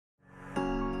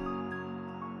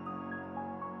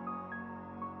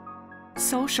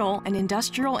social and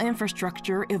industrial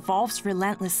infrastructure evolves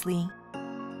relentlessly.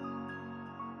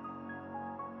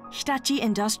 Hitachi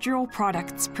Industrial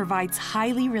Products provides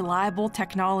highly reliable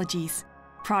technologies,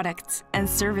 products, and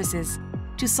services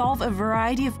to solve a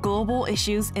variety of global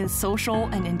issues in social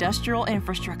and industrial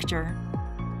infrastructure.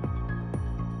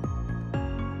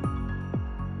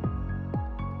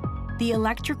 The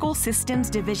Electrical Systems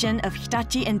Division of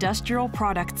Hitachi Industrial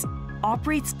Products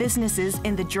operates businesses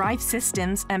in the drive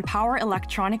systems and power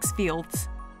electronics fields.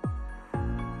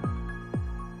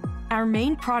 Our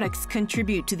main products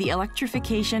contribute to the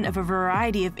electrification of a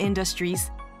variety of industries,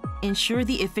 ensure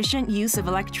the efficient use of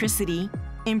electricity,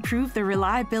 improve the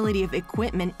reliability of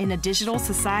equipment in a digital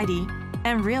society,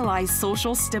 and realize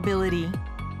social stability.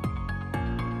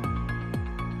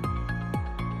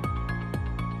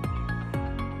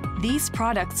 These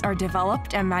products are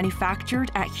developed and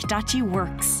manufactured at Hitachi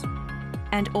Works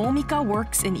and Omika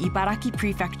Works in Ibaraki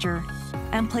Prefecture,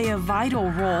 and play a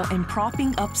vital role in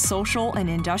propping up social and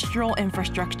industrial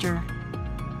infrastructure.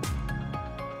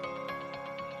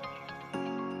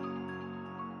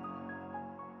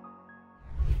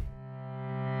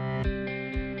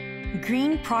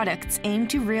 Green products aim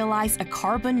to realize a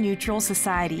carbon-neutral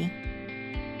society.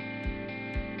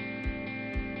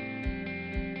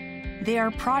 They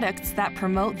are products that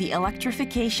promote the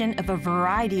electrification of a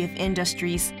variety of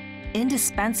industries,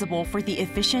 indispensable for the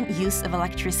efficient use of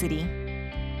electricity.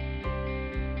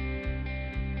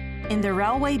 In the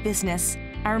railway business,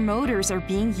 our motors are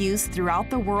being used throughout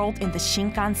the world in the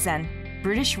Shinkansen,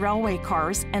 British railway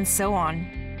cars, and so on.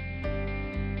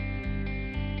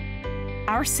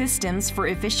 Our systems for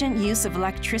efficient use of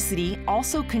electricity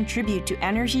also contribute to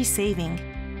energy saving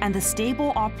and the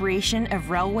stable operation of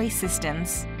railway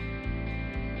systems.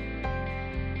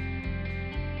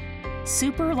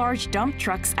 Super large dump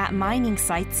trucks at mining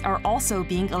sites are also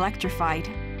being electrified.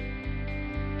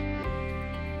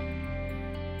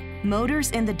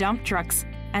 Motors in the dump trucks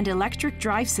and electric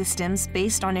drive systems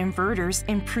based on inverters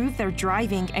improve their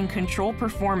driving and control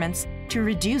performance to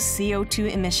reduce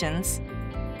CO2 emissions.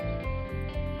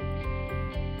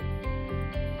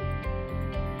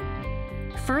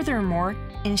 Furthermore,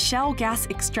 in shale gas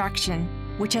extraction,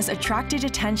 which has attracted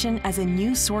attention as a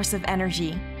new source of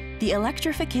energy, the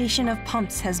electrification of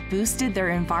pumps has boosted their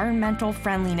environmental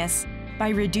friendliness by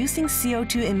reducing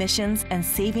CO2 emissions and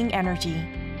saving energy.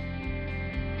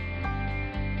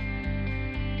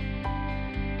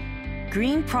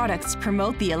 Green products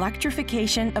promote the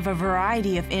electrification of a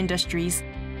variety of industries,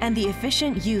 and the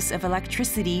efficient use of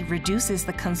electricity reduces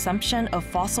the consumption of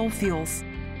fossil fuels.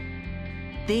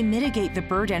 They mitigate the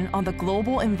burden on the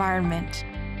global environment.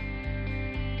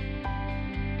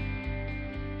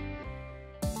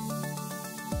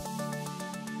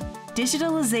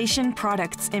 Digitalization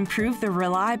products improve the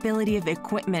reliability of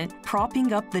equipment,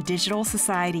 propping up the digital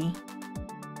society.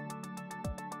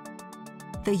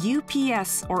 The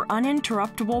UPS, or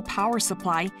uninterruptible power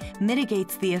supply,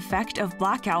 mitigates the effect of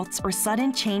blackouts or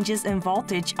sudden changes in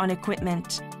voltage on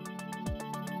equipment.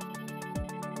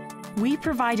 We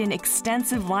provide an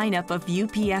extensive lineup of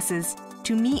UPSs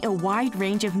to meet a wide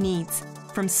range of needs,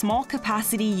 from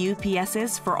small-capacity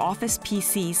UPSs for office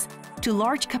PCs to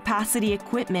large-capacity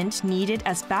equipment needed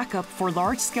as backup for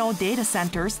large-scale data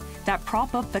centers that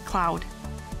prop up the cloud.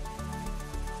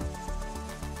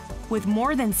 With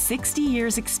more than 60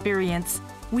 years' experience,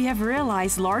 we have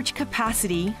realized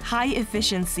large-capacity,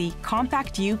 high-efficiency,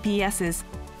 compact UPSs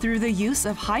through the use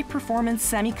of high-performance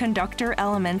semiconductor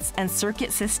elements and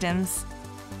circuit systems.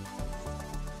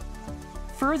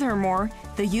 Furthermore,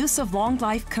 the use of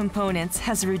long-life components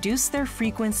has reduced their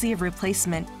frequency of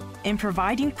replacement in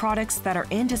providing products that are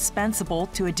indispensable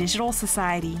to a digital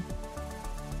society.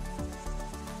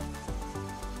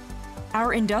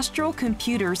 Our industrial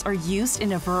computers are used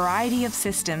in a variety of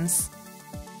systems.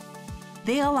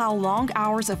 They allow long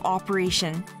hours of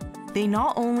operation. They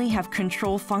not only have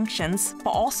control functions,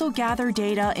 but also gather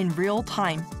data in real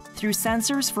time through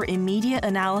sensors for immediate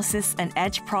analysis and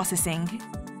edge processing.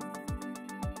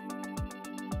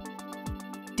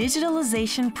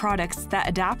 Digitalization products that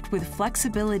adapt with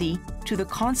flexibility to the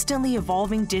constantly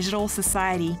evolving digital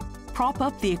society prop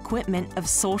up the equipment of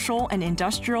social and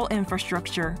industrial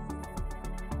infrastructure.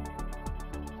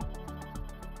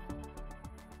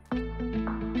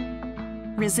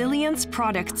 Resilience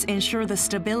products ensure the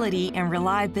stability and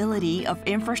reliability of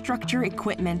infrastructure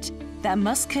equipment that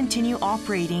must continue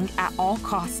operating at all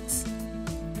costs.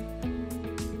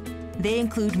 They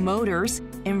include motors,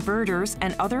 inverters,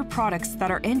 and other products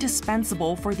that are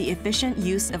indispensable for the efficient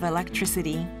use of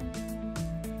electricity.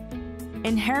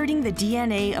 Inheriting the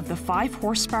DNA of the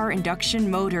 5-horsepower induction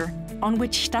motor, on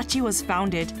which Hitachi was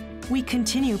founded, we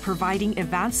continue providing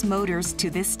advanced motors to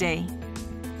this day.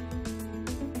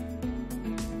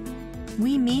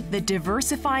 We meet the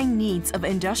diversifying needs of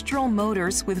industrial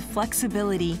motors with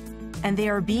flexibility, and they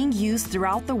are being used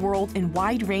throughout the world in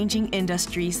wide-ranging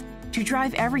industries to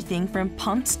drive everything from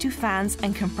pumps to fans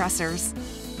and compressors.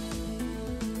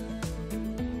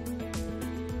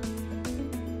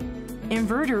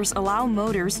 Inverters allow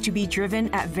motors to be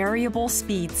driven at variable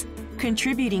speeds,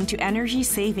 contributing to energy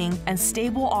saving and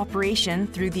stable operation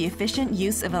through the efficient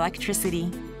use of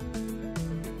electricity.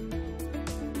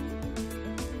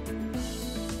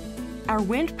 Our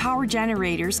wind power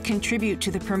generators contribute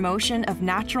to the promotion of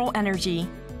natural energy,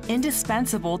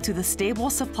 indispensable to the stable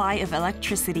supply of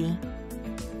electricity.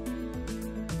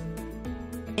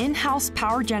 In-house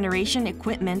power generation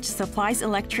equipment supplies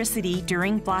electricity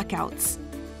during blackouts.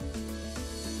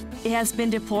 It has been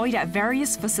deployed at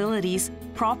various facilities,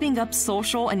 propping up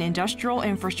social and industrial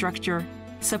infrastructure,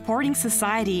 supporting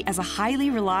society as a highly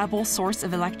reliable source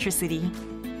of electricity.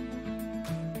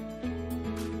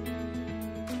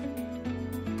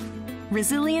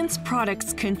 Resilience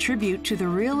products contribute to the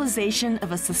realization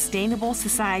of a sustainable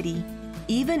society,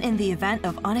 even in the event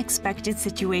of unexpected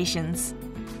situations.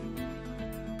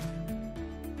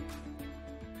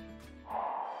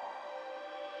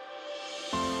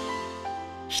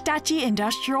 Hitachi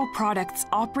Industrial Products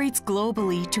operates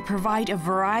globally to provide a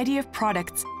variety of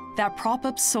products that prop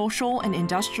up social and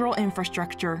industrial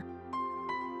infrastructure.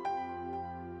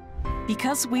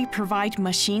 Because we provide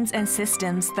machines and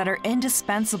systems that are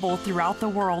indispensable throughout the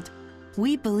world,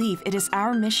 we believe it is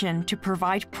our mission to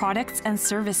provide products and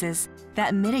services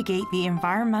that mitigate the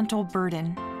environmental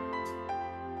burden.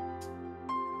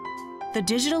 The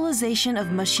digitalization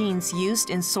of machines used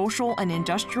in social and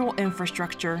industrial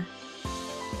infrastructure.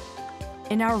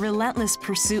 In our relentless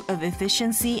pursuit of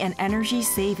efficiency and energy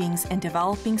savings in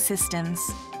developing systems.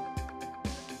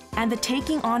 And the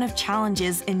taking on of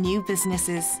challenges in new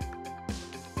businesses.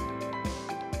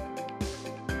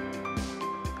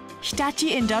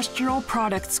 Hitachi Industrial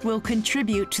Products will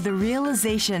contribute to the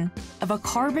realization of a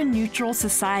carbon-neutral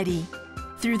society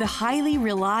through the highly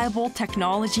reliable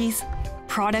technologies,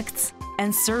 products,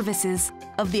 and services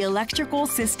of the electrical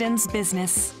systems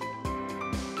business.